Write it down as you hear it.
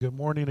Good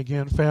morning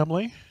again,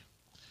 family.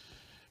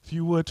 If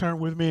you would turn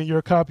with me in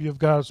your copy of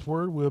God's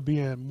Word, we'll be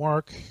in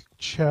Mark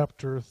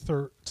chapter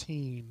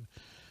 13.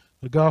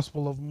 The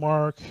Gospel of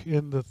Mark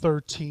in the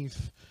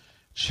 13th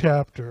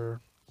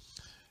chapter.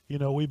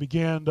 We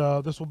began,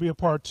 this will be a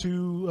part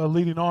two,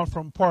 leading on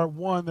from part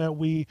one that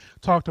we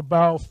talked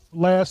about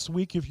last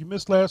week. If you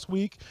missed last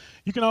week,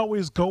 you can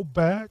always go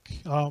back.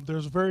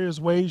 There's various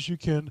ways you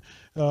can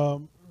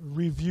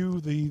review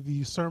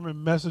the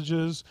sermon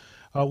messages.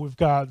 We've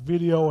got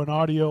video and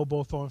audio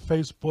both on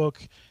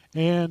Facebook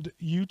and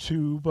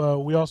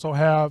YouTube. We also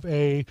have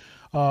a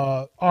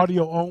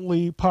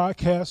audio-only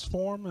podcast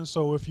form, and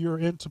so if you're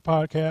into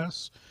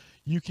podcasts,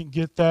 you can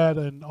get that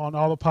on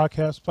all the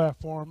podcast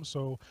platforms.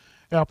 So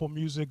Apple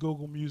Music,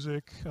 Google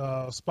Music,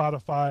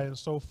 Spotify, and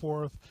so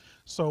forth.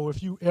 So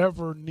if you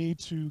ever need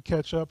to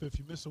catch up, if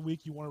you miss a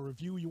week, you want to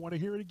review, you want to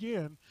hear it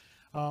again,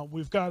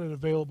 we've got it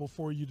available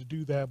for you to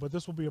do that. But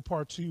this will be a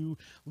part two,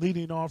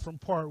 leading on from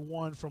part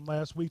one from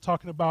last week,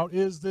 talking about,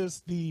 is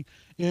this the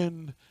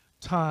end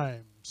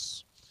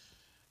times?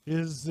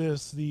 Is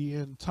this the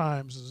end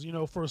times?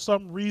 For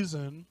some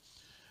reason,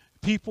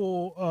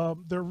 people,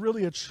 they're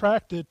really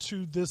attracted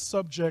to this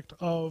subject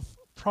of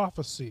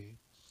prophecy.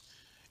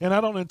 And I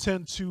don't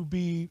intend to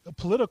be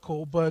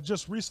political, but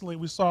just recently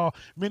we saw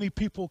many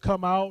people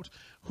come out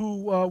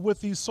who,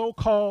 with these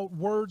so-called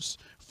words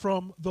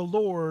from the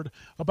Lord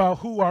about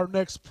who our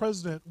next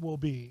president will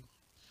be.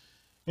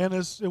 And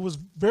it was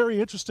very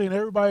interesting.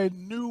 Everybody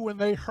knew when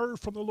they heard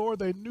from the Lord,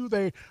 they knew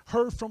they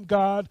heard from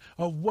God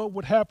of what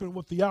would happen,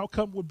 what the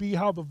outcome would be,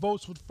 how the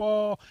votes would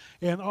fall,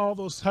 and all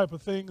those type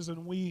of things.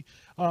 And we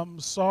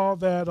saw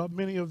that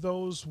many of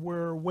those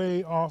were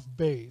way off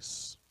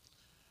base.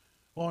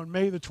 On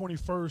May the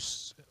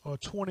 21st,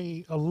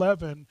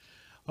 2011,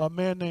 a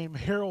man named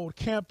Harold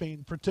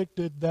Camping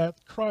predicted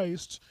that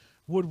Christ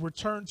would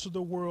return to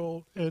the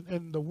world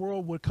and the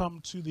world would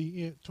come to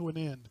an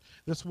end.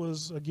 This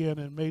was, again,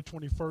 in May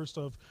 21st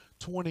of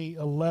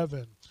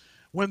 2011.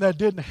 When that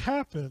didn't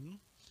happen,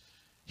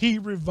 he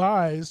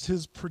revised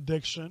his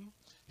prediction,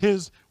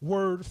 his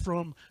word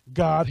from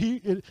God.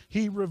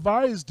 He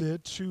revised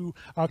it to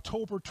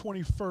October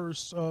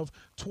 21st of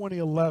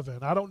 2011.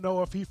 I don't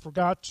know if he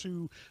forgot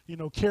to,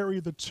 carry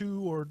the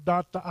two or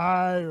dot the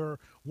I or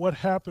what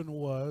happened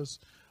was,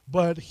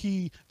 but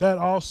that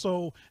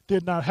also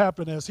did not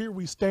happen. As here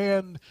we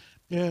stand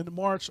in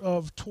March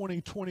of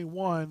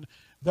 2021,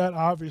 that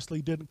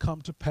obviously didn't come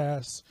to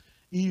pass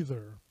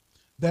either.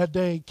 That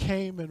day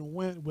came and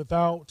went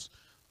without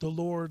the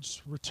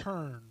Lord's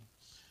return.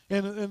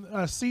 And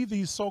I see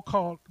these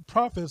so-called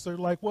prophets, they're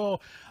like,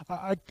 well,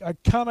 I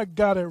kind of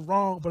got it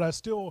wrong, but I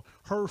still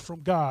heard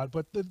from God.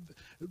 But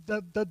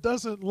that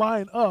doesn't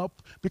line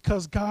up,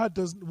 because God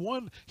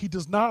he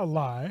does not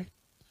lie.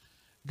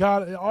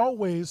 God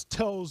always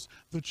tells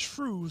the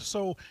truth.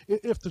 So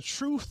if the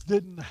truth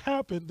didn't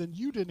happen, then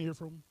you didn't hear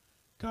from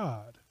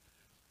God.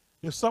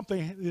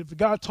 If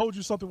God told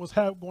you something was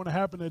going to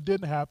happen and it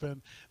didn't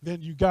happen,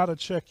 then you got to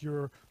check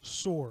your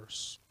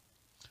source.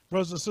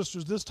 Brothers and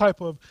sisters, this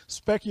type of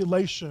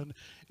speculation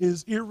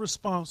is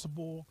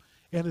irresponsible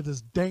and it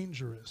is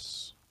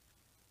dangerous.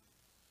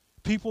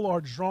 People are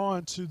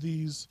drawn to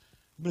these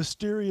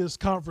mysterious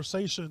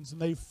conversations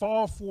and they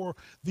fall for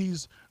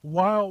these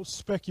wild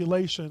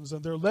speculations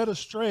and they're led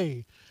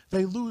astray.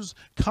 They lose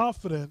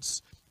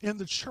confidence in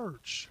the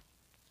church.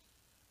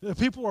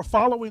 People are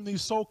following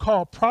these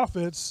so-called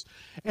prophets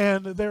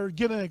and they're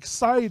getting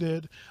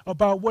excited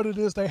about what it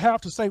is they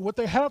have to say. What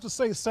they have to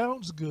say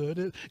sounds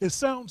good. It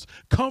sounds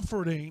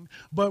comforting,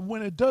 but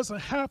when it doesn't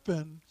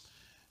happen,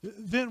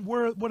 then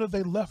what are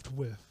they left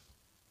with?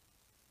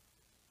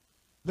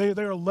 They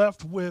are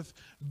left with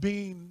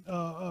being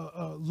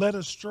led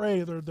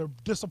astray. They're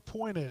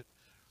disappointed.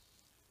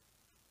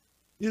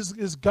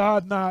 Is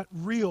God not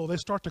real? They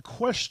start to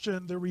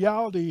question the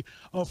reality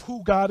of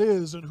who God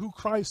is and who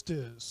Christ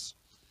is.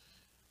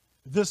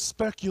 This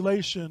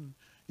speculation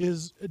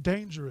is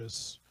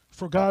dangerous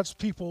for God's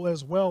people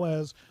as well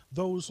as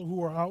those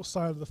who are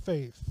outside of the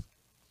faith.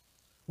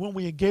 When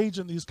we engage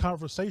in these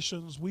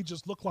conversations, we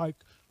just look like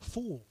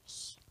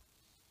fools.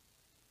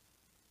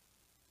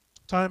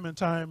 Time and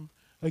time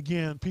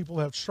again, people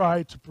have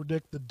tried to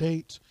predict the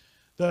date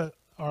that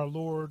our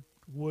Lord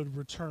would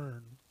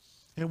return.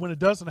 And when it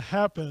doesn't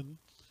happen,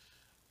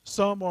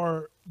 some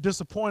are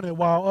disappointed,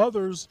 while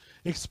others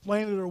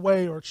explain it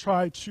away or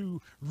try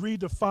to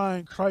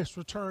redefine Christ's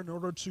return in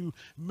order to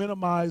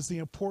minimize the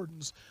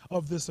importance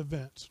of this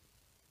event.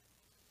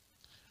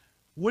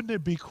 Wouldn't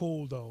it be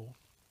cool, though,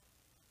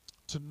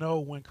 to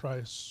know when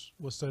Christ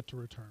was set to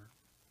return?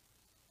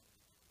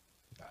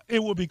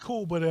 It would be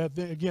cool, but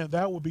again,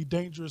 that would be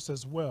dangerous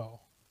as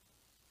well.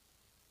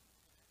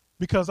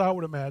 Because I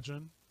would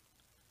imagine,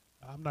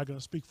 I'm not going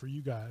to speak for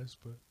you guys,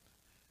 but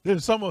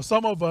some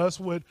of us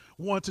would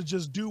want to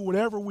just do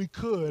whatever we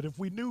could. If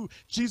we knew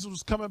Jesus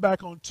was coming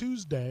back on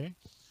Tuesday,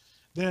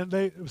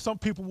 then some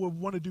people would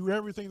want to do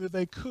everything that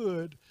they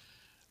could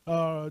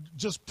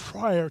just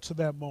prior to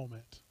that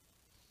moment.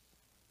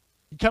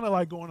 Kind of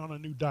like going on a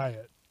new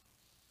diet.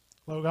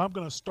 Like, I'm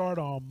going to start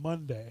on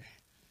Monday.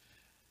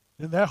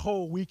 And that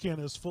whole weekend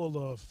is full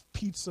of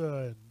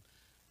pizza and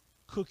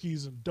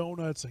cookies and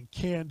donuts and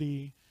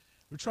candy.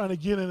 We're trying to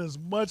get in as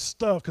much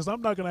stuff because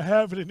I'm not going to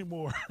have it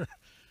anymore.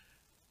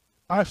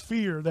 I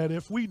fear that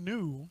if we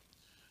knew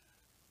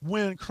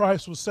when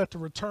Christ was set to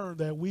return,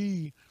 that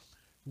we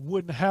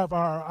wouldn't have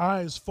our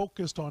eyes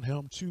focused on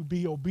him to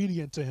be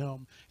obedient to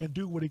him and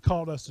do what he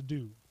called us to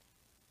do.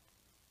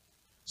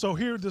 So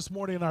here this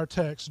morning in our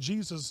text,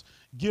 Jesus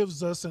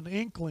gives us an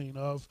inkling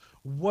of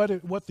what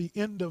the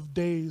end of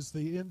days,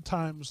 the end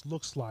times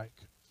looks like,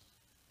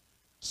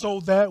 so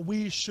that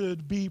we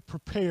should be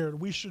prepared.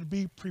 We should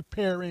be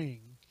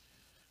preparing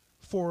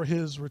for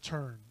his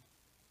return.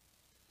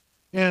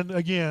 And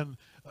again,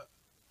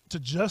 to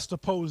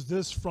juxtapose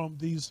this from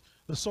the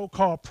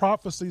so-called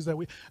prophecies that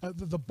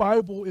the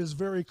Bible is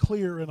very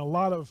clear in a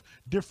lot of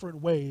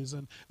different ways,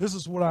 and this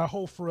is what I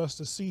hope for us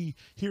to see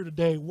here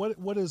today.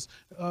 What is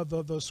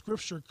the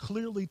Scripture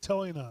clearly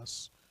telling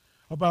us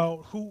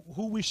about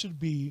who we should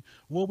be,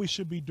 what we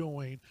should be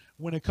doing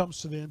when it comes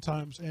to the end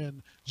times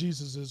and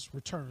Jesus'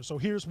 return? So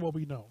here's what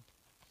we know.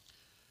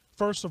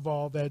 First of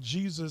all, that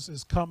Jesus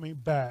is coming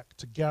back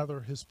to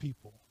gather his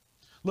people.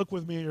 Look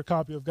with me in your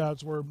copy of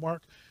God's Word.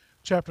 Mark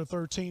chapter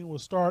 13, we'll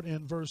start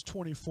in verse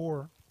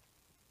 24.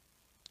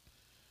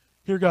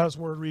 Here God's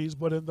Word reads,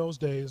 "But in those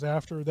days,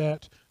 after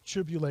that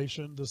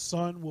tribulation, the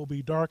sun will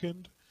be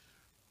darkened,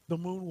 the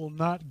moon will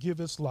not give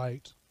its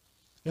light,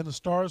 and the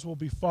stars will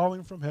be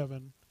falling from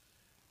heaven,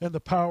 and the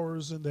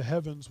powers in the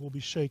heavens will be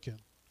shaken.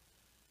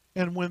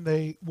 And when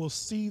they will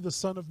see the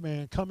Son of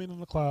Man coming in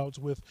the clouds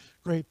with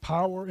great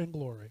power and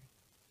glory,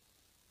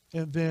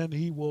 and then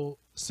he will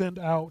send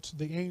out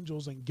the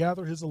angels and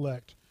gather his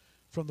elect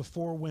from the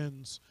four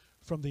winds,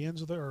 from the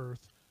ends of the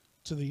earth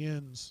to the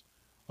ends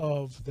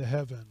of the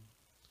heaven."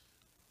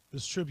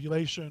 This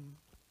tribulation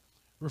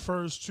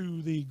refers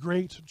to the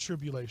great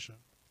tribulation.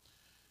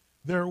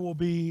 There will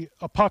be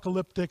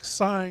apocalyptic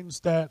signs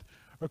that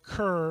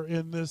occur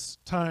in this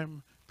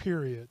time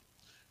period.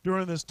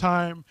 During this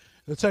time,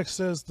 the text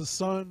says the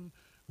sun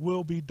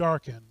will be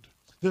darkened.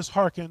 This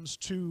harkens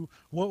to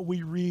what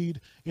we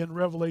read in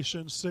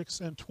Revelation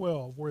 6 and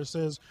 12, where it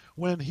says,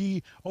 "When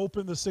he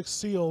opened the sixth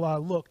seal, I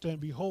looked, and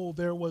behold,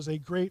 there was a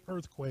great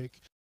earthquake,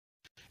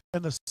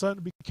 and the sun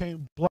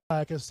became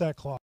black as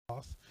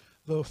sackcloth.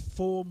 The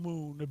full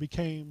moon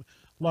became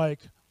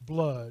like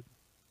blood."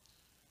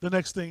 The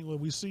next thing that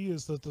we see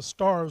is that the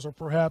stars, or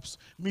perhaps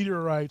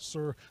meteorites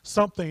or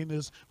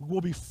something,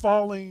 will be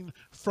falling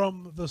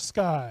from the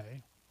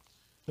sky.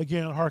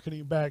 Again,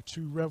 hearkening back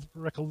to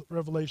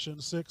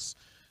Revelation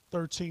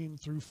 6:13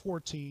 through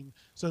 14,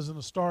 says, "And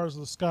the stars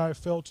of the sky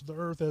fell to the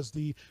earth as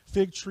the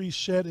fig tree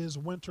shed his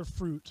winter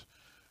fruit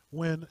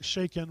when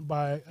shaken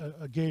by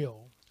a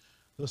gale.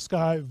 The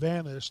sky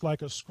vanished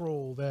like a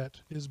scroll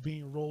that is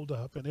being rolled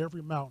up, and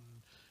every mountain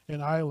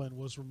and island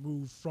was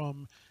removed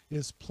from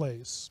its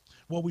place."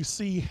 What we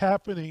see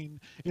happening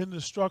in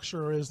the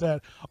structure is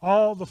that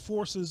all the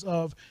forces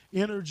of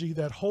energy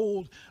that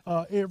hold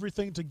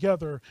everything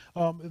together,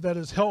 that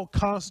is held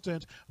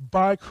constant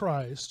by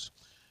Christ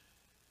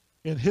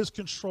in his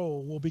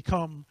control, will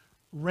become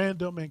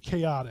random and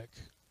chaotic.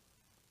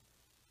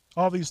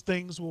 All these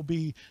things will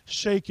be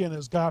shaken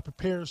as God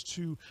prepares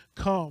to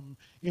come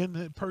in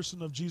the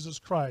person of Jesus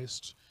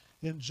Christ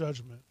in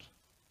judgment.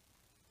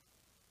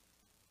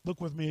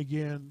 Look with me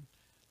again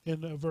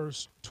in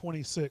verse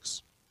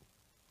 26,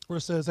 where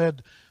it says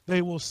that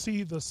they will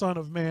see the Son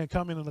of Man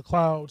coming in the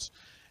clouds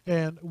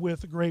and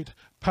with great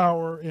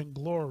power and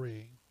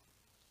glory.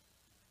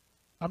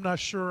 I'm not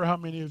sure how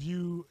many of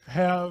you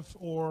have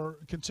or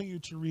continue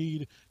to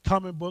read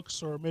comic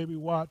books or maybe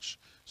watch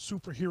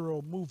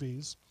superhero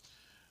movies.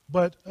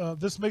 But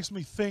this makes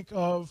me think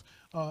of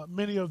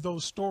many of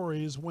those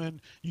stories when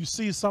you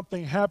see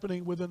something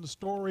happening within the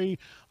story,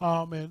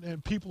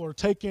 and people are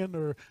taken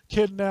or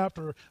kidnapped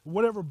or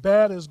whatever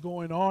bad is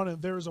going on,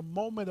 and there is a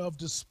moment of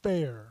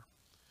despair.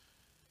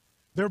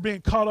 They're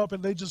being caught up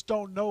and they just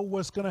don't know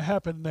what's going to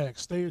happen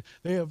next. They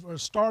are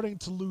starting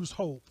to lose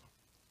hope.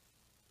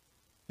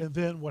 And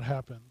then what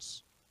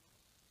happens?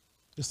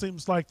 It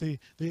seems like the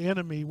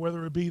enemy,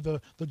 whether it be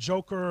the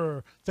Joker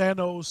or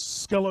Thanos,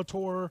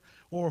 Skeletor,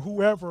 or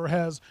whoever,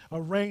 has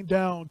rained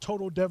down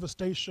total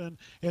devastation,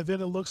 and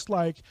then it looks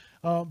like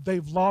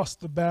they've lost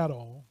the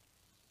battle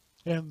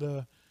and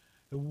the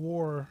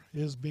war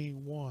is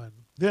being won.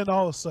 Then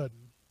all of a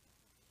sudden,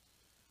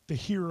 the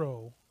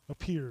hero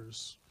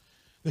appears.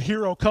 The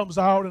hero comes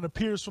out and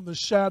appears from the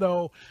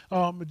shadow,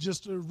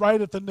 just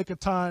right at the nick of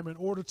time in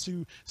order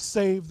to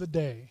save the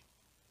day.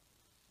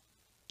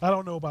 I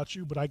don't know about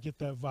you, but I get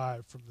that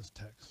vibe from this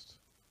text.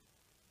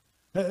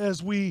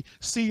 As we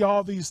see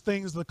all these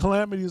things, the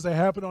calamities that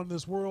happen on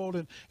this world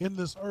and in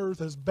this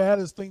earth, as bad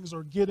as things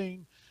are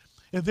getting,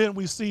 and then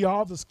we see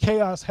all this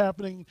chaos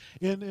happening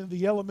in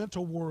the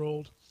elemental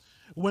world,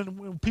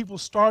 when people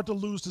start to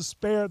lose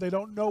despair, they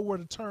don't know where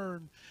to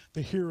turn,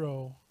 the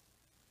hero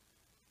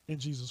in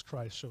Jesus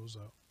Christ shows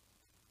up.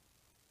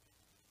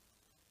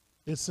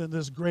 It's in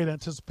this great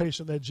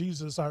anticipation that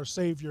Jesus, our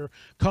Savior,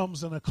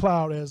 comes in a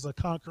cloud as a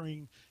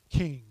conquering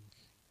king.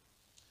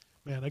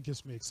 Man, that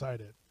gets me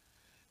excited.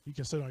 You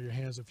can sit on your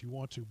hands if you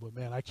want to, but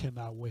man, I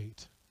cannot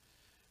wait.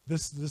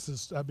 This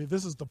is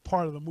the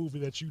part of the movie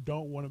that you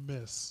don't want to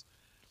miss.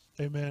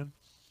 Amen.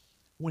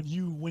 When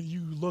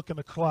you look in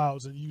the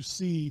clouds and you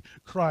see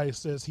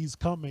Christ as he's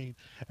coming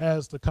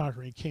as the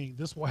conquering king,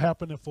 this will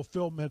happen in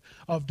fulfillment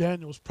of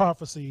Daniel's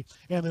prophecy,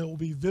 and it will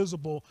be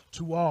visible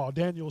to all.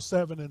 Daniel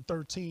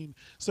 7:13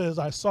 says,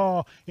 I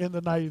saw in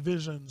the night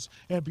visions,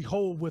 and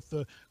behold, with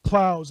the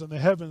clouds and the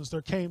heavens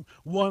there came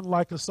one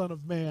like a son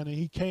of man, and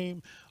he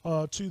came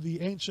to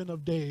the Ancient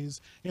of Days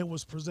and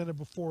was presented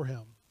before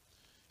him.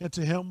 And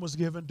to him was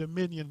given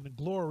dominion and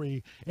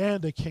glory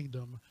and a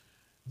kingdom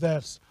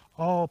that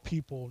all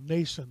people,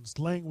 nations,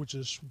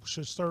 languages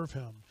should serve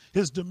him.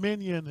 His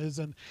dominion is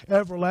an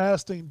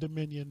everlasting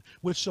dominion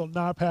which shall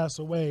not pass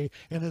away,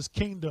 and his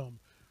kingdom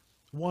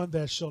one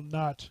that shall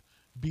not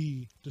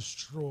be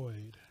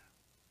destroyed.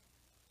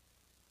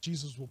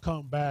 Jesus will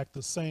come back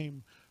the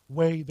same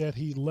way that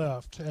he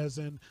left, as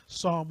in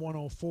Psalm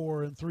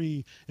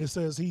 104:3 it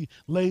says, he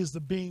lays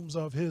the beams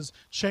of his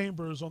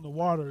chambers on the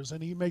waters,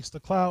 and he makes the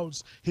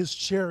clouds his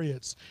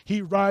chariots.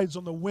 He rides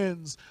on the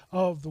winds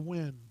of the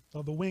wind,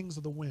 of the wings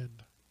of the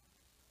wind.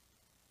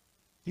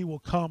 He will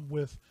come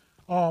with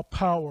all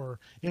power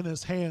in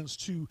his hands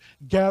to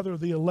gather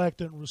the elect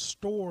and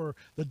restore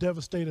the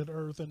devastated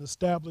earth and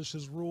establish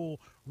his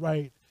rule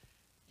right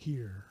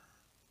here.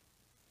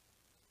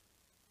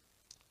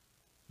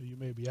 You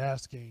may be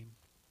asking,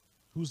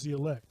 who's the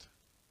elect?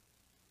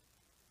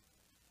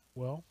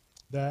 Well,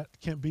 that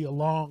can be a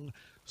long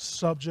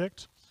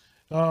subject.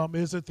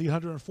 Is it the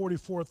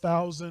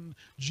 144,000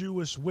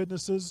 Jewish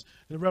witnesses?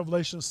 In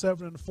Revelation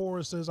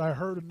 7:4 it says, I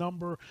heard a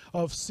number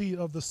of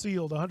the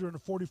sealed,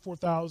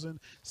 144,000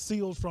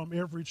 sealed from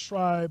every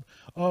tribe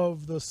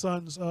of the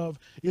sons of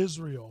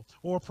Israel.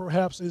 Or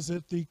perhaps is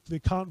it the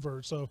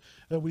converts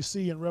that we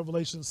see in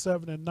Revelation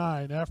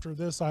 7:9? After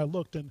this I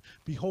looked, and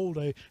behold,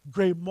 a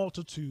great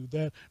multitude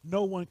that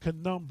no one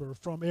can number,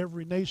 from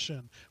every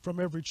nation, from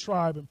every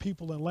tribe and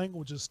people and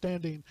languages,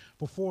 standing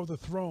before the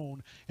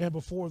throne and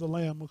before the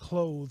Lamb,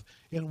 clothed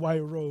in white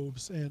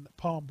robes and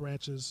palm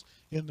branches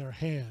in their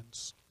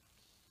hands.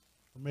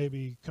 Or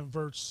maybe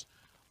converts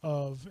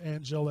of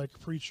angelic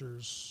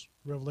preachers,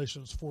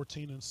 Revelations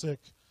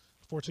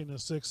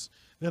 14:6.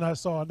 Then I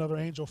saw another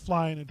angel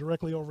flying and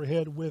directly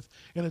overhead with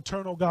an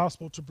eternal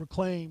gospel to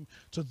proclaim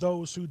to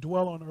those who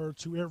dwell on earth,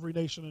 to every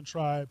nation and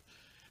tribe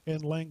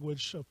and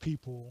language of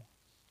people.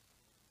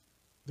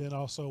 Then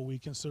also we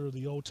consider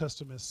the Old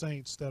Testament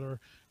saints that are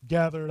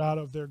gathered out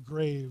of their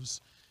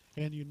graves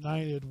and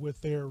united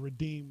with their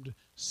redeemed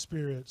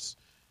spirits,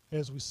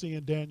 as we see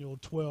in Daniel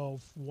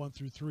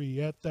 12:1-3.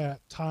 At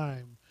that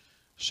time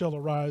shall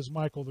arise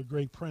Michael, the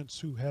great prince,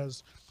 who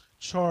has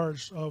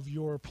charge of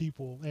your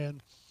people,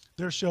 and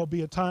there shall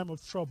be a time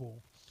of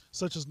trouble,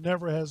 such as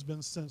never has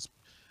been since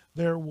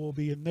there will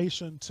be a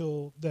nation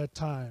till that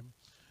time.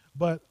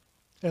 But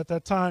at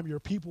that time your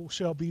people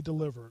shall be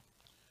delivered,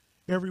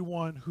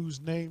 everyone whose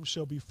name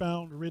shall be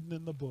found written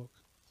in the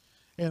book,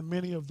 and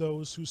many of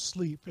those who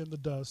sleep in the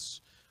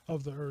dust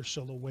of the earth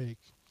shall awake,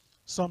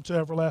 some to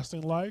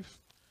everlasting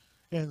life,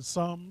 and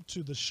some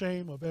to the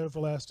shame of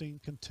everlasting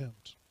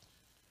contempt.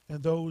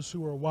 And those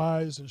who are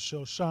wise and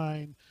shall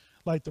shine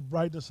like the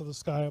brightness of the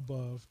sky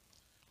above,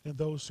 and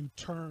those who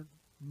turn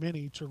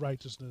many to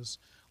righteousness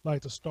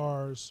like the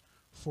stars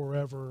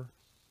forever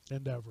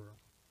and ever.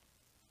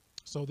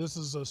 So this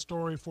is a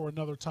story for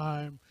another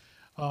time,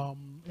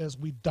 as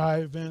we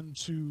dive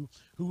into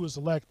who is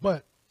elect.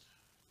 But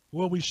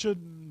what we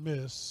shouldn't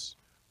miss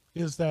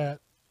is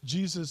that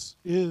Jesus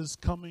is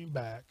coming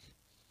back,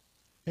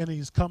 and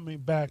he's coming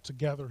back to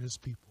gather his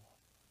people.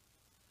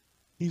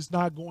 He's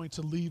not going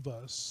to leave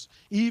us.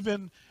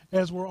 Even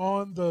as we're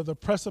on the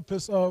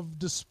precipice of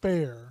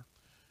despair,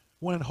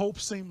 when hope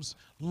seems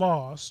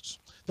lost,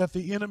 that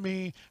the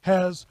enemy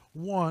has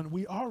won,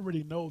 we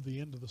already know the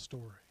end of the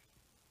story.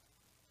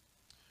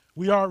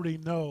 We already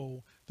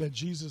know that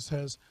Jesus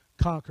has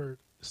conquered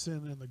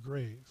sin and the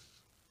grave.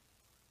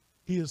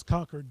 He has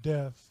conquered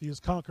death. He has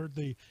conquered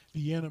the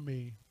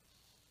enemy,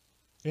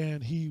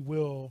 and he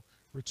will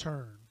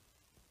return.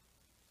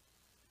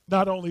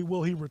 Not only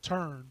will he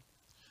return,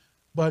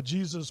 but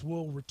Jesus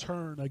will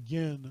return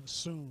again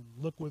soon.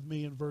 Look with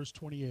me in verse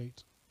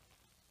 28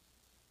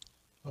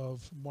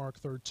 of Mark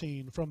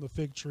 13. From the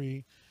fig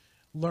tree,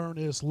 learn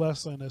its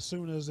lesson. As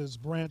soon as its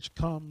branch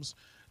comes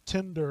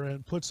tender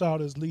and puts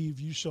out his leaf,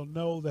 you shall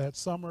know that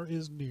summer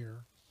is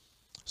near.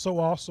 So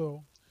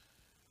also,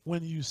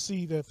 when you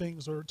see that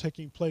things are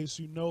taking place,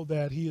 you know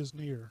that he is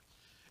near,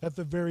 at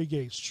the very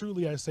gates.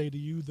 Truly I say to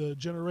you, the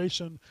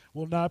generation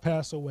will not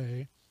pass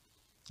away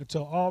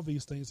until all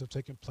these things have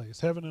taken place.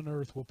 Heaven and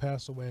earth will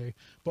pass away,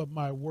 but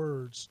my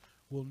words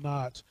will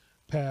not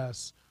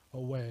pass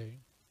away.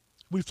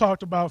 We've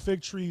talked about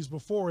fig trees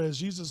before as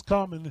Jesus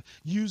come and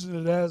using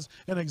it as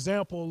an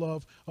example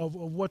of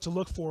what to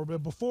look for.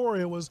 But before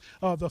it was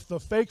the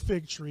fake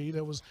fig tree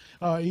that was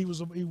he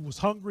was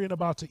hungry and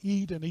about to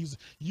eat, and he's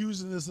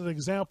using this as an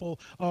example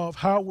of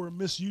how we're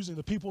misusing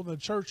the people in the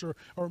church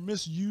are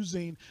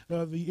misusing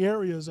the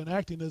areas and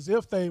acting as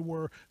if they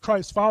were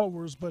Christ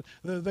followers, but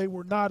they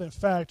were not in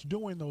fact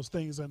doing those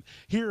things. And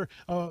here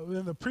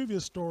in the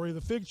previous story,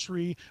 the fig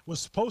tree was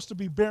supposed to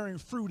be bearing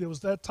fruit. It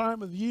was that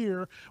time of the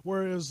year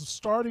where it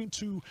was starting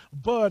to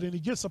bud, and he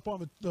gets up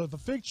on the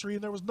fig tree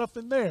and there was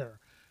nothing there.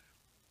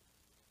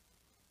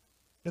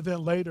 And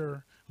then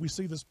later we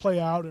see this play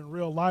out in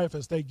real life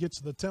as they get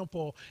to the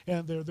temple,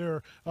 and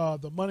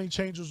the money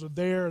changers are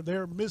there.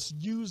 They're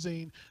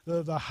misusing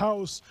the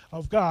house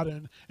of God,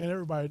 and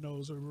everybody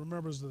knows or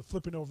remembers the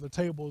flipping over the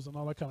tables and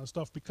all that kind of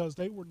stuff, because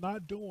they were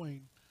not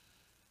doing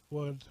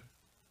what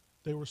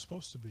they were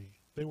supposed to be.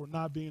 They were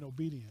not being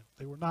obedient.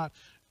 They were not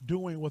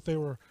doing what they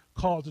were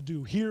called to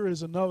do. Here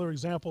is another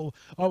example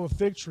of a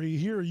fig tree,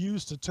 here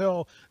used to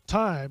tell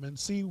time and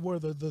see where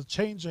the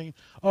changing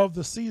of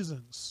the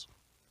seasons.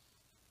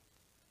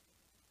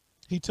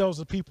 He tells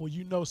the people,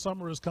 you know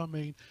summer is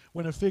coming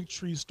when a fig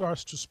tree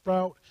starts to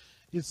sprout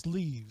its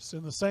leaves.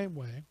 In the same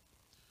way,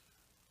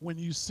 when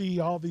you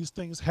see all these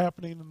things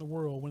happening in the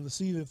world, when you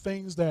see the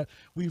things that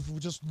we've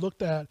just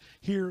looked at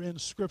here in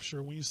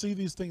Scripture, when you see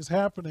these things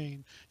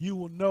happening, you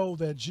will know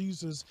that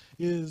Jesus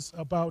is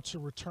about to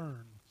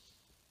return.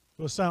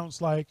 So it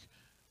sounds like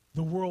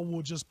the world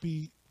will just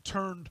be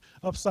turned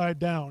upside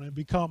down and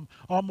become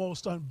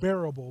almost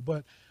unbearable.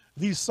 But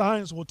these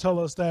signs will tell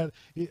us that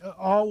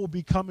all will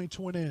be coming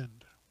to an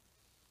end.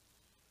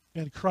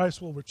 And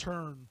Christ will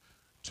return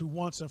to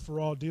once and for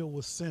all deal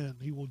with sin.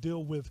 He will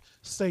deal with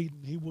Satan.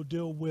 He will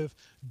deal with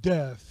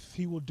death.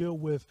 He will deal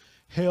with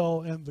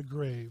hell and the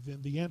grave.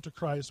 And the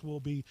Antichrist will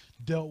be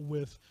dealt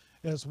with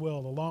as well,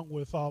 along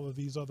with all of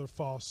these other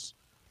false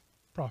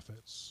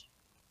prophets.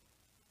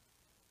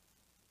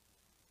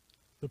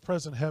 The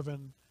present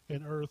heaven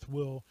and earth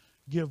will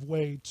give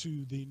way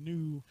to the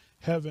new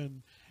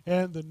heaven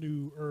and the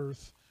new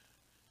earth,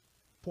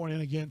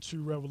 pointing again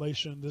to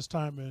Revelation, this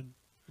time in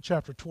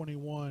chapter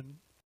 21,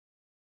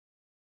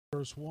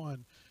 verse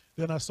 1.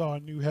 Then I saw a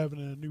new heaven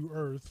and a new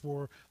earth,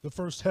 for the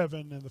first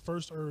heaven and the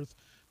first earth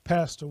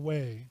passed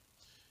away,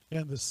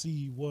 and the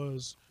sea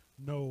was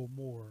no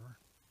more.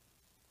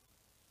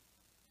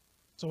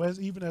 So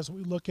even as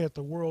we look at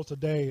the world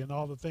today and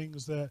all the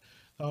things that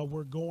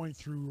we're going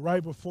through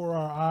right before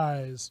our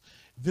eyes,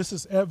 this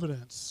is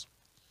evidence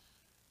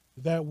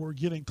that we're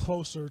getting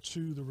closer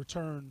to the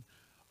return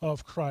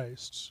of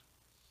Christ.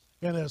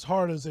 And as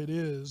hard as it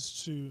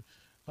is to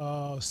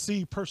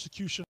see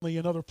persecution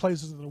in other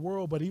places in the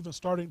world, but even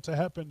starting to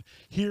happen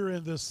here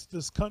in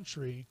this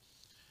country,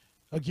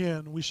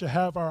 again, we should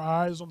have our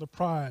eyes on the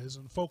prize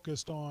and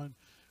focused on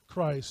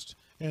Christ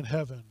and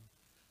heaven.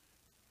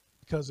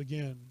 Because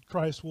again,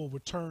 Christ will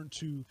return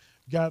to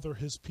gather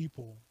his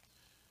people.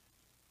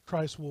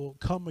 Christ will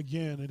come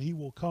again, and he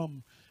will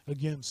come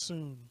again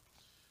soon.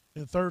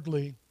 And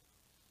thirdly,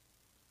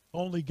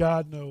 only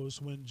God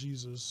knows when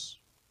Jesus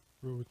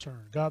will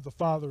return. God the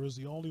Father is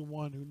the only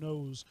one who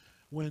knows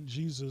when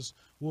Jesus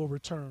will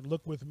return.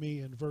 Look with me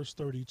in verse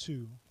 32.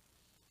 It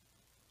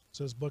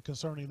says, but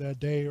concerning that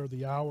day or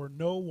the hour,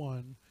 no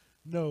one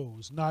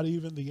knows, not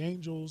even the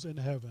angels in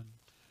heaven,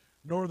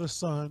 nor the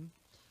Son,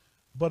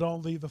 but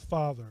only the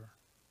Father.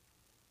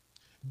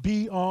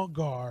 Be on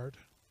guard,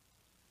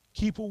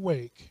 keep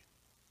awake,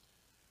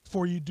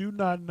 for you do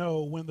not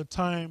know when the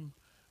time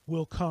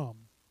will come.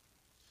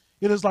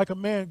 It is like a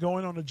man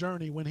going on a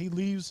journey when he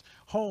leaves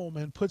home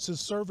and puts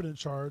his servant in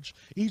charge,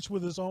 each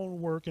with his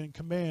own work, and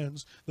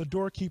commands the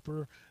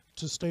doorkeeper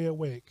to stay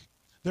awake.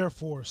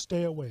 Therefore,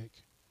 stay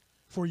awake,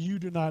 for you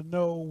do not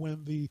know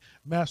when the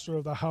master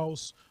of the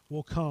house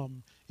will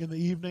come, in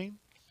the evening,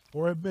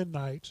 or at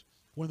midnight,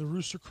 when the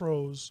rooster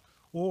crows,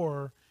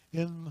 or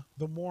in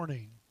the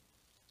morning,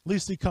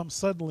 lest he come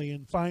suddenly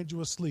and find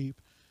you asleep.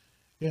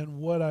 And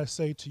what I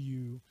say to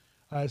you,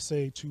 I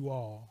say to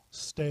all,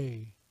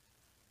 stay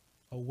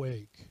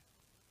awake.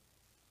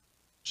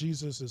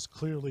 Jesus is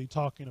clearly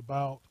talking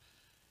about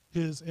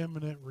his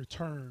imminent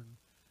return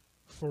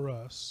for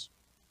us.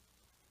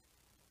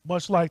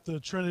 Much like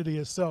the Trinity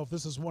itself,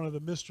 this is one of the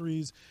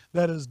mysteries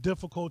that is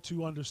difficult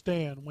to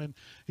understand. When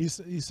he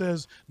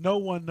says, no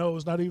one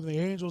knows, not even the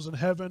angels in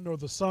heaven or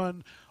the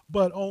Son,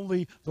 but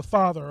only the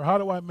Father. How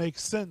do I make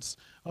sense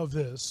of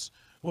this?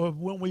 Well,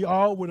 when we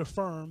all would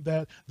affirm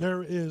that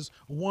there is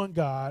one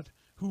God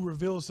who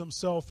reveals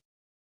himself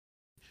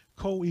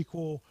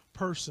co-equal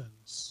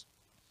persons.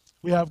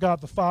 We have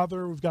God the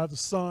Father, we've got the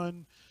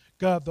Son,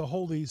 God the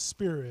Holy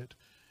Spirit.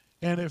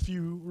 And if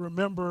you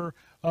remember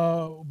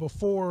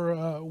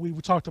before we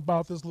talked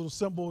about this little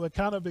symbol that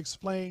kind of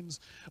explains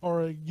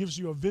or it gives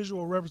you a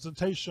visual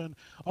representation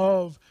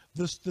of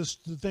the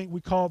thing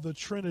we call the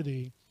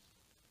Trinity,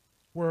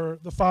 where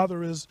the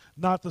Father is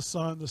not the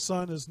Son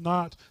is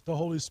not the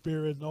Holy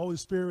Spirit, and the Holy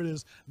Spirit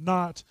is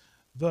not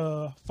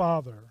the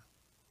Father.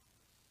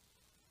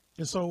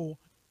 And so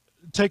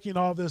taking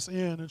all this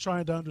in and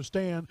trying to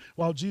understand,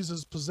 while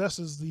Jesus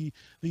possesses the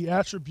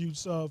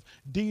attributes of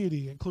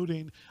deity,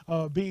 including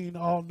being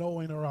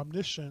all-knowing or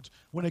omniscient,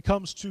 when it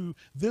comes to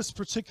this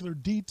particular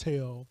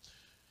detail,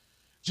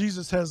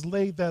 Jesus has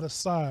laid that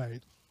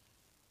aside.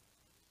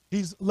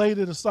 He's laid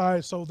it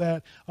aside so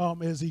that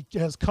as he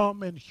has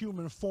come in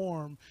human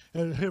form,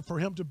 for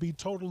him to be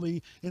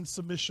totally in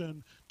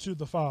submission to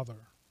the Father.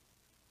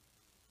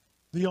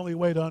 The only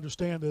way to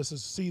understand this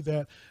is to see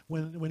that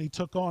when he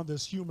took on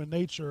this human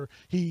nature,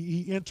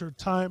 he entered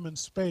time and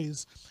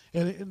space,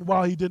 and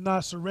while he did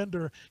not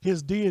surrender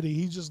his deity,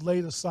 he just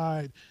laid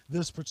aside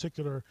this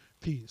particular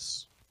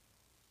piece.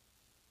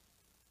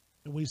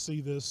 And we see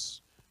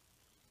this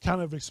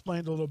kind of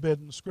explained a little bit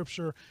in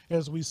Scripture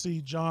as we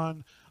see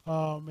John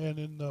and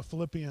in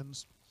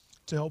Philippians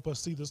to help us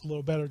see this a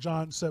little better.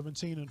 John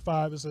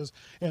 17:5, it says,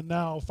 "And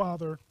now,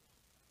 Father,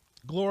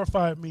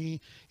 glorify me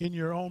in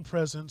your own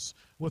presence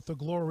with the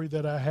glory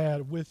that I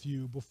had with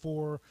you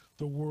before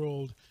the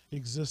world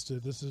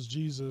existed." This is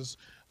Jesus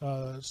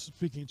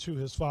speaking to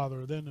his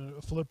Father. Then in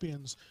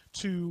Philippians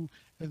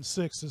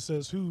 2:6, it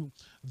says, "Who,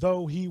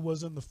 though he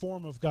was in the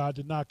form of God,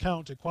 did not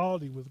count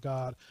equality with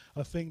God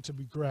a thing to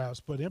be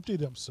grasped, but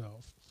emptied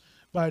himself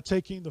by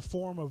taking the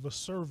form of a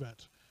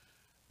servant,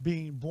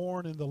 being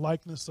born in the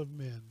likeness of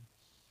men,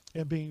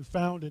 and being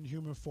found in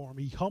human form.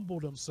 He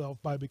humbled himself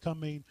by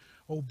becoming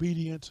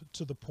obedient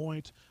to the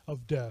point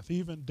of death,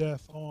 even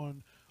death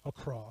on a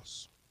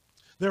cross.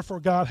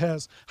 Therefore God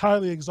has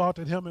highly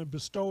exalted him and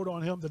bestowed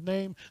on him the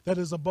name that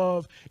is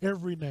above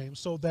every name,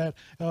 so that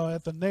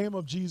at the name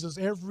of Jesus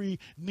every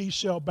knee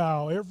shall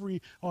bow,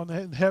 every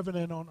in heaven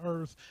and on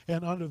earth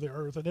and under the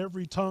earth, and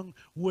every tongue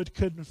would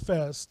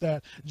confess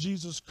that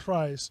Jesus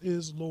Christ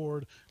is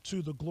Lord,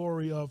 to the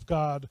glory of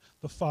God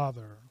the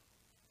Father."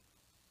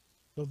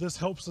 So this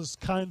helps us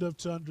kind of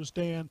to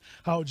understand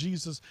how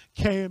Jesus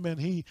came and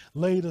he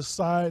laid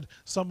aside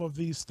some of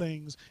these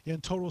things in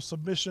total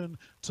submission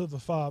to the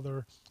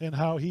Father, and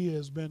how he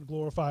has been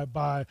glorified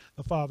by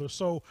the Father.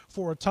 So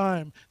for a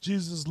time,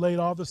 Jesus laid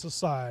all this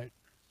aside.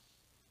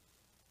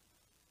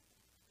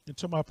 And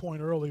to my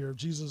point earlier,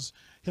 Jesus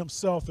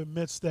himself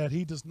admits that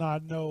he does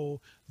not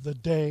know the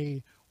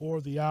day or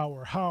the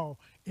hour. How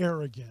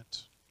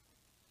arrogant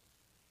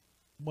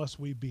must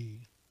we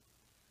be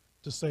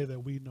to say that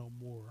we know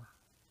more,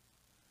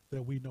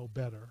 that we know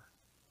better?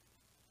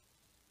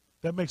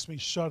 That makes me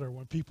shudder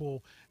when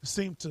people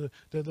seem to,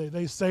 that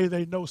they say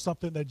they know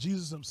something that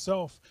Jesus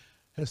himself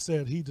has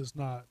said he does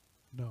not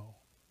know.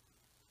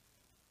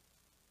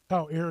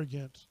 How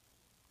arrogant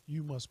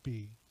you must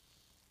be.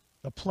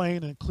 A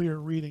plain and clear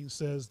reading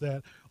says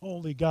that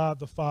only God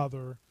the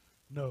Father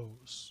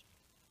knows.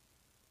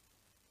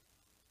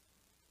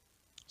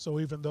 So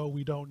even though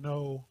we don't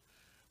know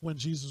when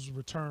Jesus will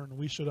return,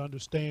 we should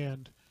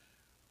understand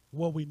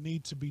what we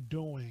need to be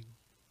doing,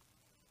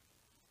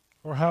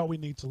 or how we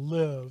need to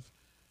live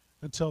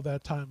until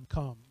that time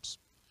comes.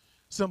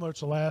 Similar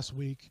to last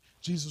week,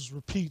 Jesus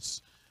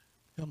repeats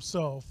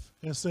himself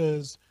and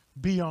says,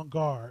 "Be on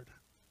guard.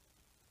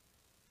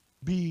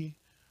 Be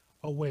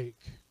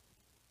awake."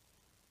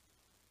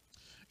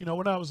 You know,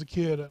 when I was a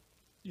kid, I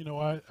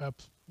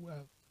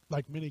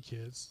like many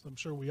kids, I'm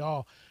sure we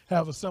all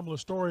have a similar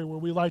story where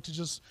we like to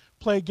just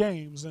play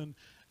games. And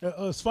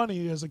it's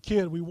funny, as a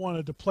kid, we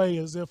wanted to play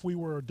as if we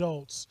were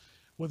adults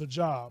with a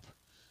job.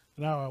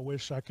 Now I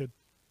wish I could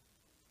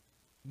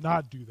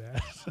not do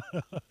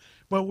that.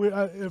 But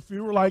if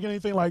you were like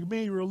anything like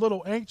me, you were a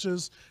little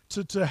anxious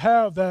to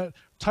have that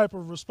type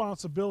of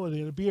responsibility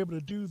and to be able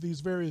to do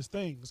these various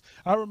things.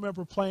 I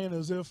remember playing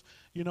as if,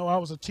 I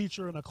was a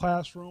teacher in a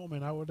classroom,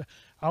 and I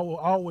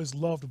always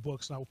loved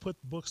books, and I would put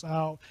books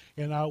out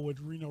and I would,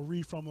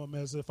 read from them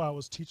as if I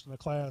was teaching a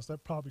class.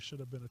 That probably should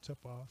have been a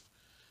tip-off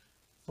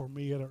for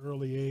me at an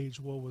early age,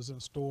 what was in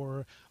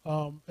store.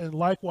 And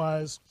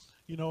likewise,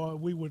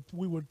 we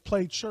would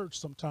play church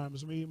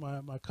sometimes. Me,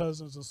 my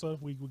cousins and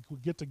stuff, we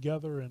would get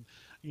together, and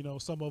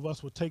some of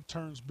us would take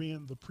turns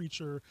being the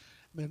preacher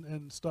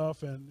and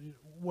stuff, and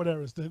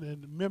whatever,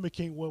 and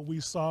mimicking what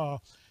we saw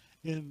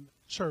in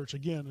church.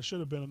 Again, it should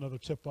have been another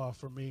tip off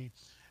for me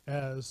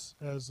as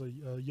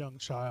a young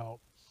child.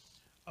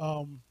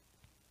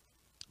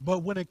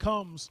 But when it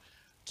comes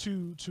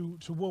to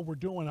what we're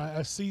doing,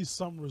 I see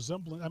some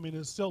resemblance. I mean,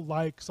 it's still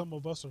like some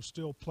of us are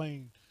still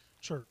playing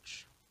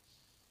church.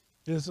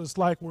 It's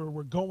like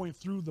we're going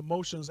through the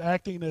motions,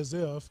 acting as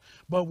if,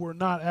 but we're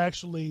not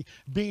actually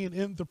being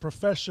in the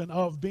profession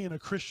of being a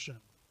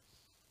Christian.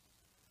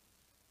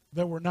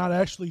 That we're not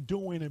actually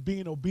doing and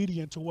being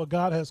obedient to what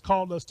God has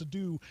called us to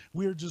do.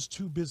 We're just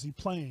too busy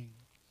playing.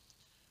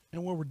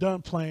 And when we're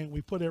done playing,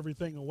 we put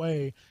everything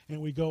away and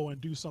we go and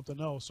do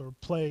something else or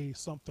play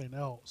something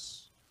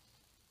else.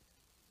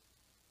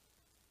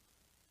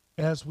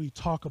 As we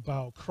talk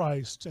about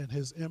Christ and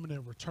his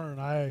imminent return,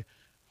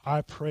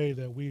 I pray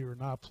that we are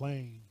not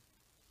playing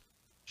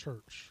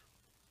church.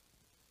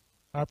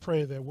 I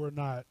pray that we're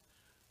not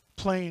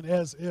playing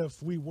as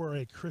if we were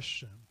a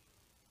Christian.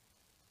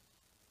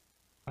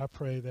 I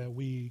pray that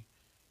we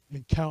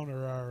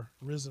encounter our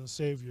risen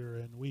Savior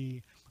and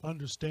we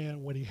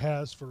understand what he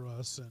has for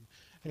us,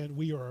 and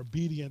we are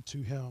obedient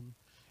to him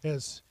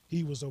as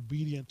he was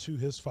obedient to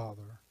his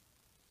Father.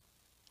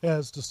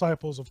 As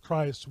disciples of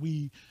Christ,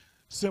 we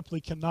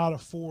simply cannot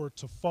afford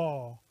to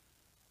fall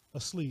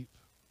asleep.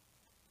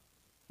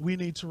 We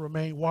need to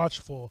remain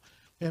watchful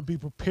and be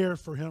prepared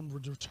for him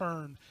to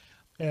return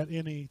at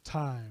any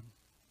time.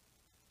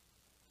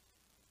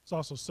 It's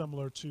also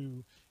similar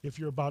to if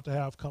you're about to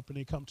have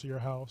company come to your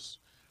house.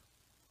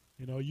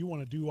 You know, you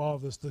want to do all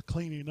this, the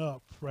cleaning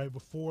up, right,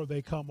 before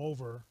they come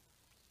over.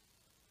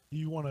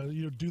 You want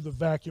to do the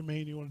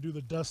vacuuming, you want to do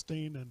the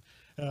dusting,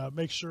 and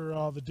make sure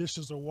all the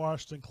dishes are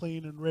washed and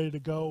clean and ready to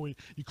go. And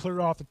you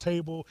clear off the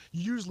table.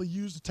 You usually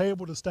use the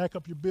table to stack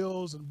up your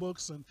bills and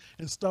books and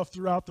stuff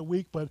throughout the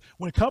week. But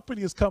when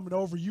company is coming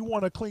over, you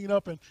want to clean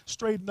up and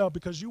straighten up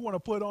because you want to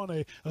put on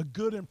a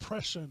good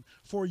impression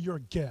for your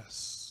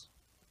guests.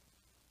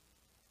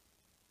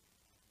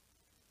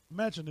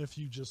 Imagine if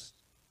you just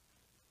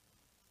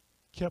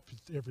kept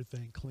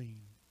everything clean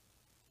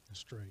and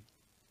straight.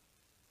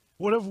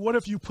 What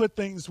if you put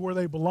things where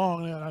they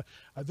belong?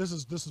 This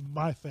is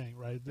my thing,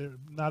 right?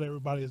 Not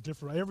everybody is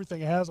different.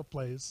 Everything has a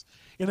place,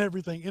 and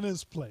everything in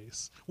its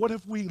place. What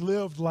if we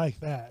lived like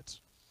that?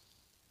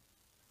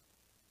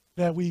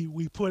 That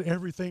we put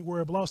everything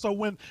where it belongs. So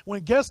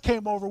when guests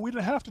came over, we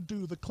didn't have to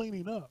do the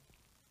cleaning up.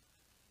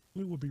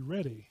 We would be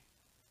ready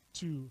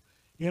to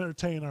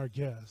entertain our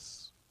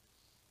guests.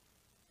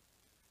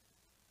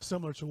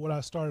 Similar to what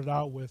I started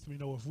out with,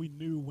 if we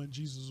knew when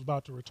Jesus was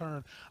about to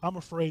return, I'm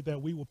afraid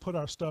that we would put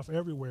our stuff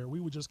everywhere. We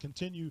would just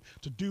continue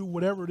to do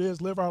whatever it is,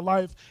 live our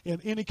life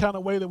in any kind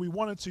of way that we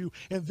wanted to,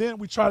 and then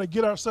we try to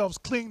get ourselves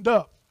cleaned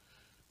up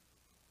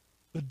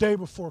the day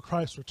before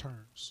Christ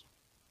returns.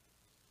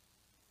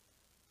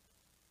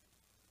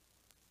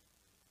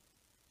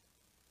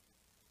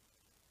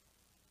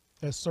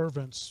 As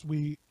servants,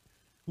 we've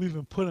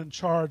been put in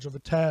charge of a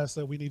task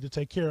that we need to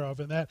take care of,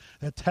 and that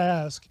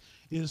task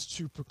is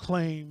to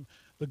proclaim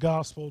the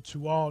gospel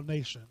to all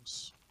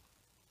nations.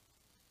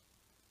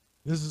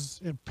 This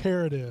is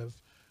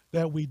imperative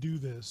that we do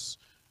this.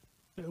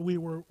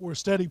 We're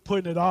steady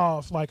putting it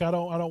off, like I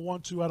don't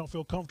want to, I don't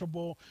feel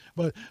comfortable.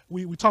 But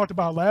we talked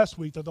about last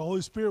week that the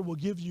Holy Spirit will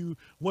give you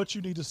what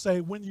you need to say,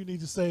 when you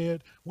need to say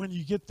it, when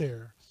you get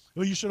there.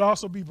 Well, you should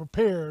also be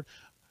prepared.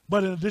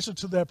 But in addition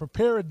to that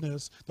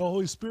preparedness, the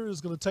Holy Spirit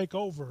is going to take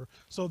over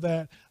so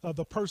that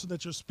the person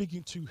that you're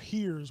speaking to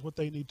hears what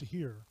they need to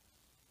hear.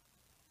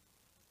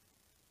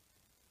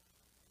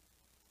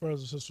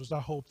 Brothers and sisters, I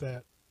hope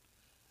that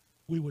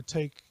we would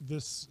take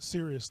this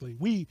seriously.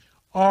 We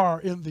are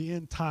in the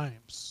end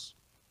times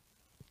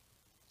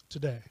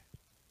today.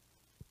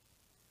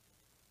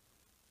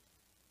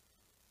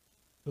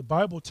 The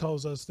Bible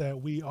tells us that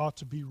we ought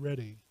to be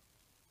ready.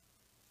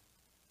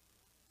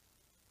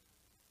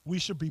 We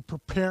should be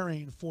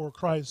preparing for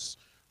Christ's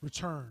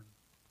return,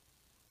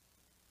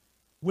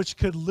 which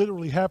could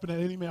literally happen at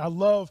any minute. I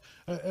love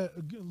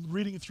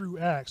reading through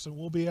Acts,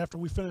 and after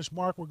we finish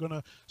Mark, we're going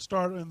to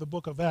start in the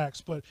book of Acts.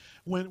 But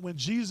when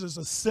Jesus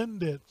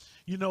ascended,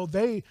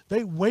 they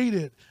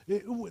waited.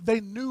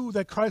 They knew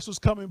that Christ was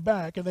coming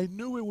back, and they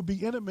knew it would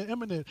be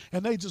imminent,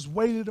 and they just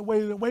waited and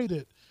waited and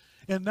waited.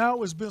 And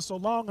now it's been so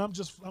long,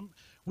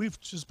 we've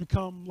just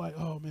become like,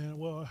 oh man,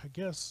 well, I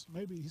guess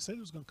maybe he said he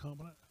was going to come,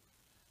 but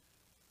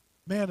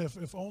man,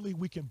 if only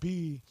we can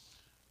be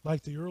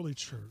like the early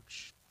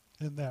church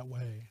in that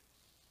way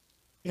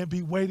and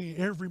be waiting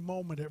every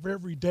moment of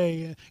every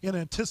day in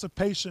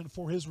anticipation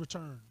for his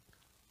return.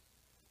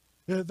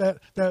 That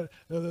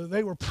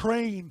they were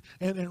praying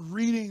and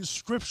reading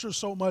scripture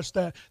so much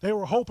that they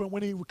were hoping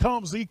when he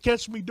comes, he'd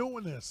catch me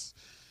doing this.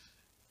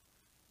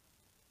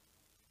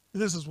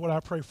 This is what I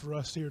pray for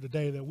us here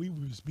today, that we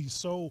would be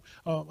so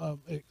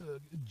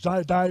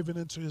diving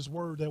into his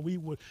word, that we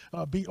would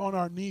be on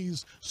our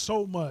knees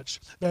so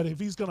much that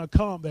if he's going to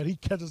come, that he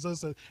catches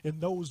us in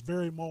those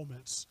very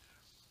moments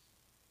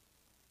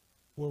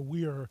where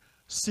we are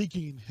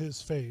seeking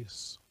his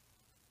face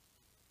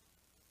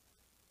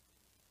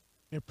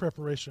in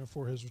preparation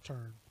for his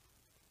return.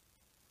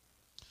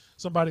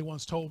 Somebody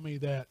once told me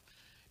that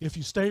if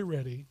you stay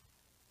ready,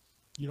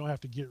 you don't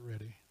have to get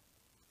ready.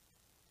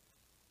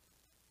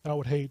 I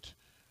would hate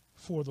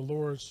for the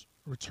Lord's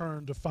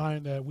return to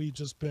find that we've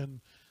just been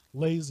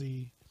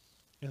lazy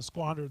and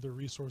squandered the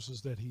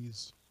resources that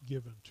he's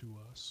given to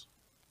us.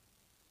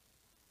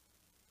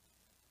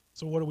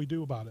 So what do we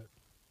do about it?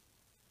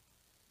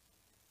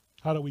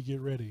 How do we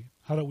get ready?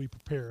 How do we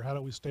prepare? How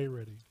do we stay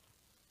ready?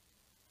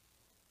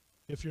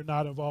 If you're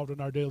not involved in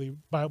our daily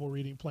Bible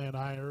reading plan,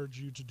 I urge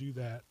you to do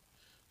that,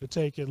 to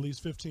take at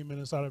least 15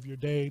 minutes out of your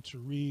day to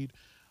read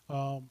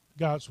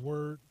God's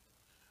word,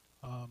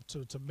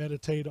 to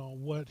meditate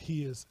on what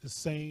he is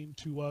saying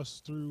to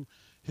us through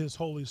his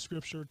holy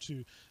scripture.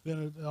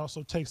 Then it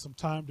also takes some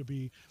time to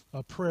be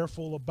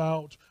prayerful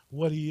about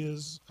what he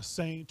is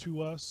saying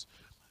to us,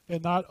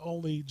 and not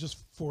only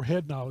just for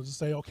head knowledge to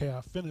say, okay,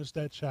 I finished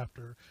that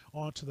chapter,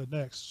 on to the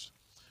next,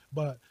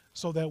 but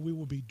so that we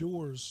will be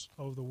doers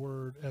of the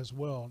word as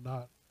well,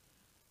 not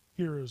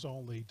hearers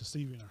only,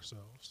 deceiving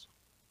ourselves.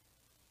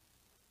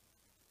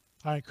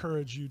 I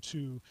encourage you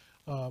to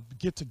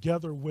get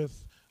together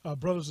with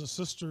brothers and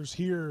sisters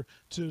here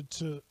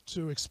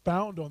to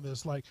expound on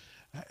this. Like,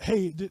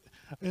 hey,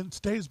 in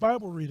today's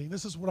Bible reading,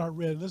 this is what I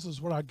read, and this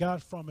is what I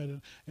got from it.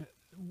 And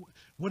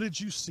what did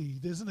you see?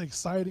 Isn't it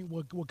exciting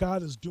what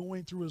God is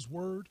doing through His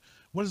Word?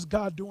 What is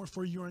God doing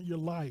for you in your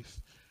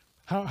life?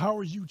 How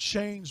are you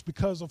changed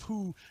because of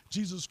who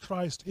Jesus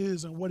Christ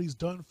is and what He's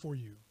done for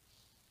you?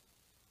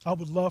 I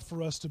would love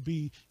for us to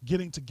be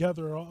getting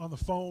together on the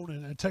phone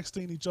and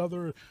texting each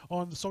other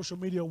on the social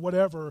media,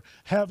 whatever,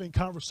 having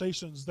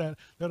conversations that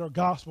are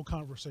gospel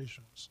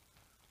conversations,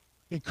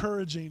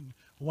 encouraging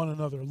one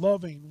another,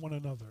 loving one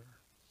another,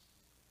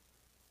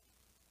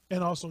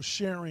 and also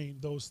sharing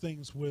those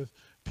things with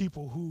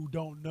people who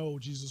don't know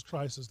Jesus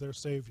Christ as their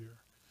Savior.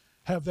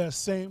 Have that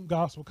same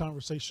gospel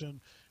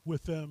conversation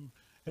with them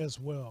as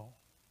well.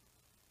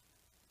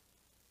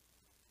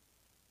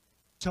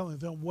 Telling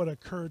them what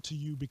occurred to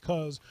you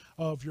because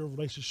of your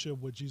relationship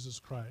with Jesus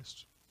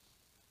Christ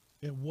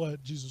and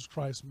what Jesus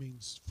Christ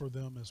means for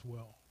them as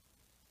well.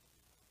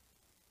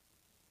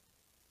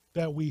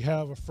 That we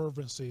have a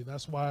fervency.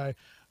 That's why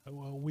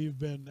we've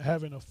been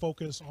having a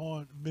focus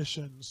on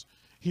missions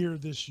here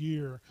this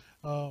year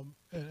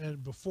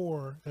and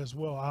before as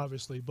well,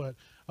 obviously, but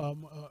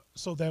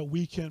so that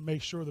we can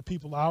make sure the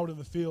people out in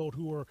the field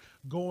who are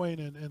going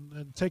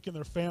and taking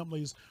their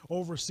families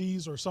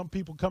overseas, or some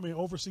people coming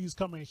overseas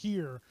coming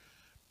here,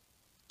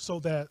 so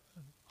that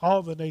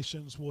all the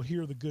nations will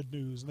hear the good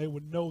news and they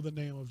would know the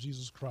name of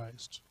Jesus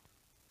Christ.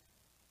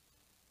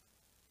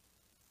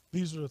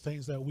 These are the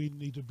things that we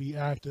need to be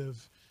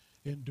active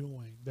in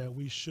doing, that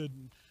we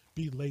shouldn't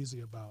be lazy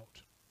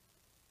about.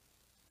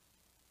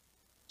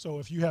 So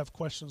if you have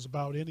questions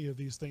about any of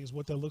these things,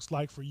 what that looks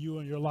like for you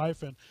in your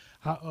life, and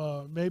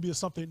how, maybe it's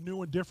something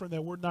new and different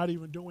that we're not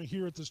even doing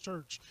here at this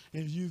church,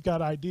 and if you've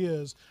got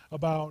ideas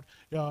about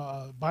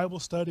Bible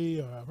study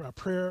or a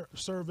prayer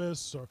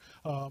service, or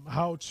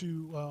how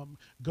to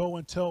go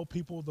and tell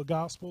people the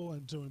gospel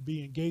and to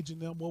be engaging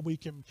them, what we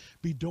can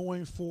be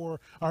doing for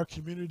our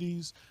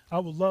communities, I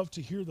would love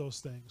to hear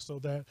those things so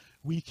that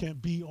we can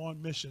be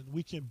on mission,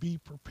 we can be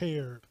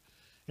prepared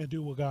and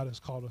do what God has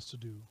called us to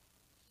do.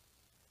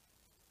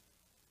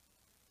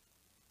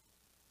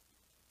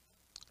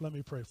 Let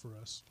me pray for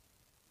us.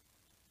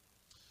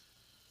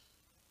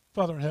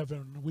 Father in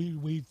heaven,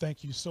 we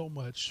thank you so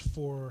much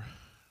for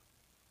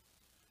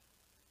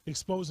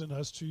exposing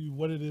us to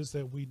what it is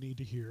that we need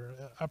to hear.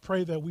 I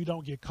pray that we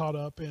don't get caught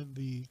up in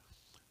the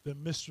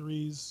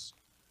mysteries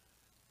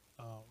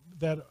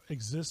that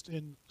exist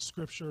in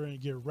Scripture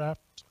and get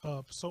wrapped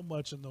up so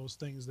much in those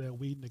things that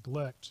we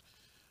neglect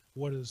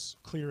what is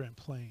clear and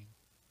plain.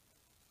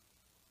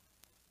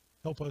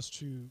 Help us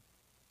to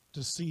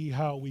see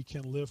how we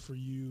can live for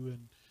you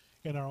and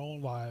in our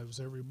own lives,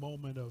 every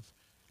moment of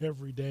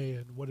every day,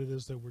 and what it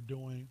is that we're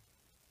doing.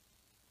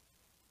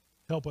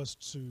 Help us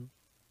to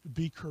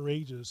be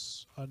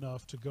courageous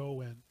enough to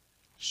go and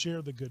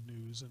share the good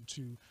news and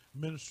to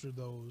minister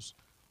those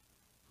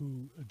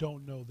who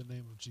don't know the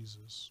name of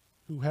Jesus,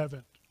 who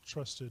haven't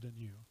trusted in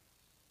you.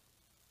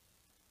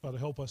 Father,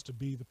 help us to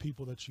be the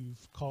people that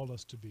you've called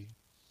us to be.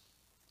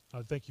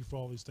 I thank you for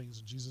all these things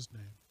in Jesus'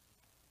 name.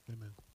 Amen.